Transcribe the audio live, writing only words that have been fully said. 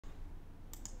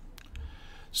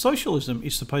Socialism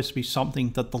is supposed to be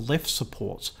something that the left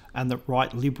supports and that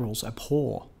right liberals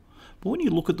abhor. But when you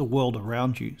look at the world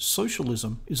around you,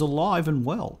 socialism is alive and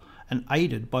well and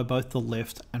aided by both the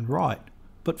left and right,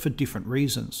 but for different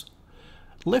reasons.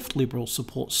 Left liberals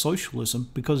support socialism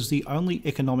because it's the only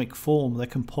economic form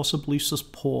that can possibly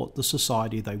support the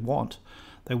society they want.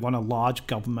 They want a large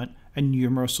government and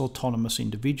numerous autonomous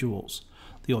individuals.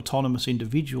 The autonomous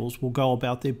individuals will go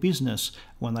about their business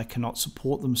when they cannot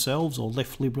support themselves or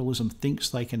left liberalism thinks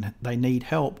they need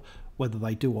help, whether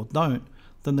they do or don't,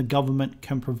 then the government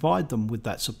can provide them with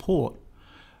that support.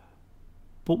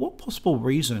 But what possible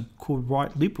reason could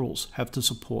right liberals have to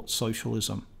support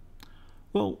socialism?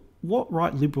 Well, what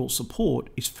right liberals support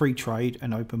is free trade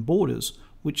and open borders,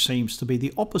 which seems to be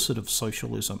the opposite of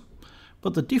socialism.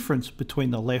 But the difference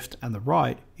between the left and the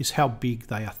right is how big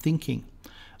they are thinking.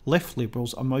 Left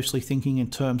liberals are mostly thinking in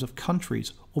terms of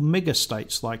countries or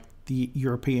megastates like the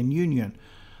European Union,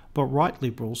 but right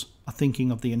liberals are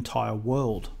thinking of the entire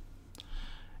world.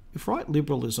 If right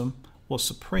liberalism was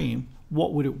supreme,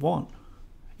 what would it want?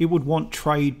 It would want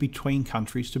trade between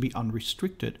countries to be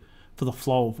unrestricted, for the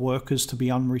flow of workers to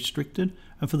be unrestricted,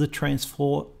 and for the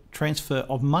transfer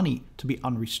of money to be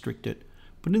unrestricted.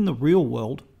 But in the real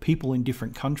world, people in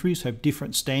different countries have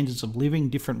different standards of living,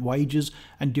 different wages,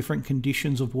 and different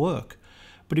conditions of work.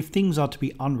 But if things are to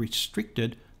be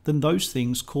unrestricted, then those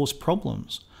things cause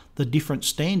problems. The different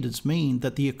standards mean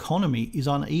that the economy is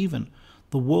uneven,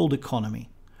 the world economy.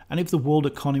 And if the world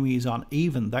economy is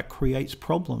uneven, that creates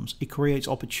problems. It creates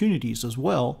opportunities as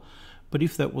well. But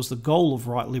if that was the goal of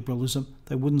right liberalism,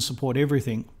 they wouldn't support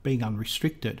everything being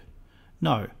unrestricted.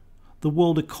 No. The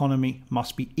world economy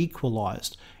must be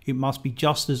equalised. It must be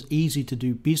just as easy to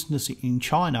do business in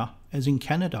China as in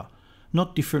Canada.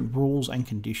 Not different rules and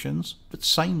conditions, but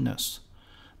sameness.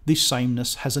 This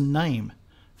sameness has a name,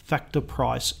 factor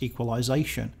price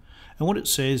equalisation. And what it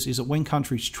says is that when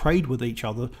countries trade with each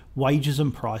other, wages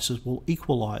and prices will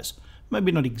equalise.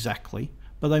 Maybe not exactly,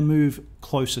 but they move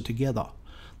closer together.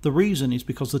 The reason is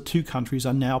because the two countries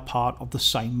are now part of the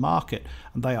same market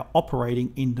and they are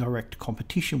operating in direct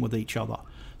competition with each other.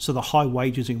 So the high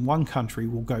wages in one country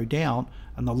will go down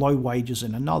and the low wages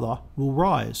in another will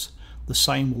rise. The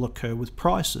same will occur with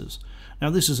prices.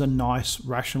 Now this is a nice,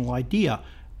 rational idea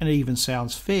and it even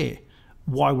sounds fair.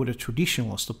 Why would a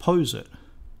traditionalist oppose it?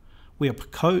 We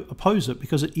oppose it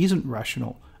because it isn't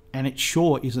rational and it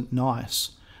sure isn't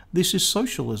nice. This is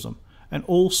socialism. And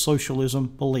all socialism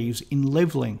believes in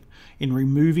levelling, in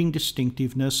removing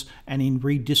distinctiveness and in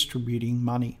redistributing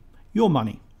money. Your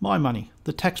money, my money,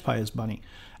 the taxpayers' money,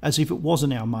 as if it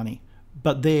wasn't our money,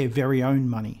 but their very own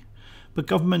money. But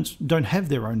governments don't have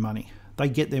their own money. They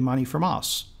get their money from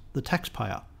us, the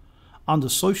taxpayer. Under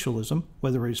socialism,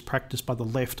 whether it is practiced by the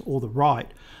left or the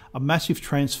right, a massive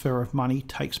transfer of money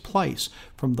takes place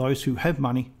from those who have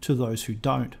money to those who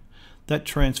don't. That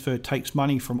transfer takes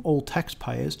money from all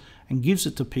taxpayers and gives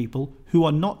it to people who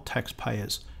are not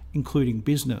taxpayers, including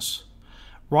business.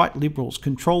 Right liberals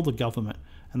control the government,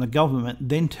 and the government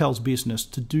then tells business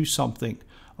to do something.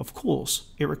 Of course,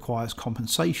 it requires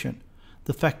compensation.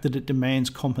 The fact that it demands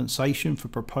compensation for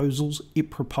proposals it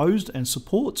proposed and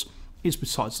supports is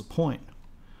besides the point.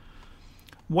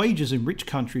 Wages in rich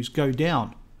countries go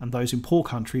down, and those in poor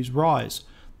countries rise.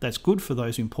 That's good for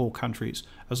those in poor countries,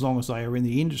 as long as they are in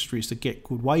the industries that get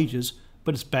good wages,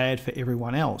 but it's bad for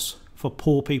everyone else. For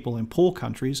poor people in poor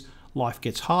countries, life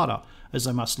gets harder, as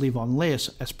they must live on less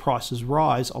as prices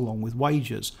rise along with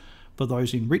wages. For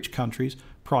those in rich countries,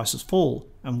 prices fall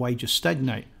and wages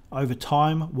stagnate. Over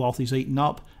time, wealth is eaten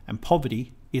up and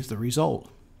poverty is the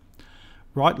result.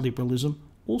 Right liberalism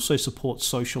also supports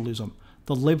socialism,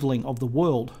 the levelling of the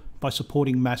world, by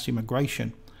supporting mass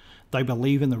immigration. They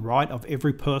believe in the right of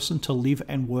every person to live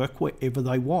and work wherever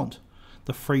they want,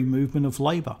 the free movement of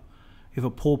labour. If a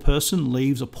poor person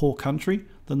leaves a poor country,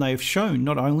 then they have shown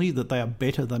not only that they are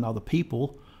better than other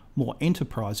people, more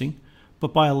enterprising,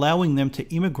 but by allowing them to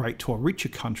immigrate to a richer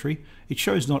country, it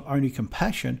shows not only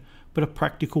compassion, but a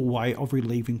practical way of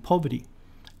relieving poverty,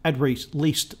 at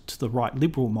least to the right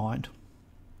liberal mind.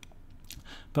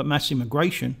 But mass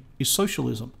immigration is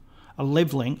socialism, a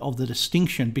levelling of the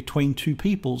distinction between two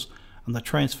peoples and the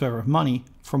transfer of money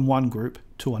from one group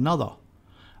to another.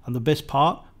 And the best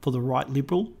part for the right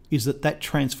liberal is that that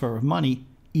transfer of money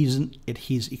isn't at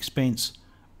his expense,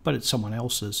 but at someone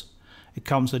else's. It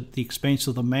comes at the expense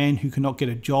of the man who cannot get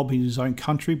a job in his own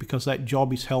country because that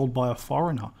job is held by a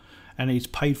foreigner, and is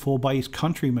paid for by his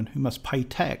countrymen who must pay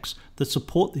tax that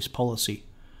support this policy.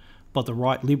 But the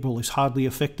right liberal is hardly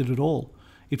affected at all.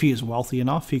 If he is wealthy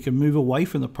enough, he can move away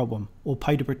from the problem or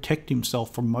pay to protect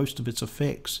himself from most of its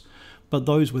effects. but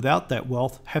those without that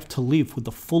wealth have to live with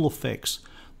the full effects.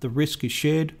 The risk is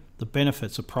shared, the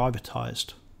benefits are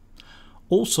privatised.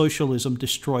 All socialism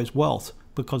destroys wealth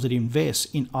because it invests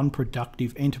in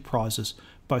unproductive enterprises,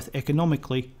 both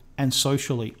economically and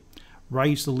socially.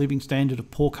 Raise the living standard of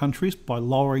poor countries by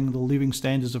lowering the living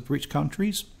standards of rich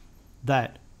countries.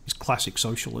 That is classic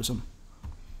socialism.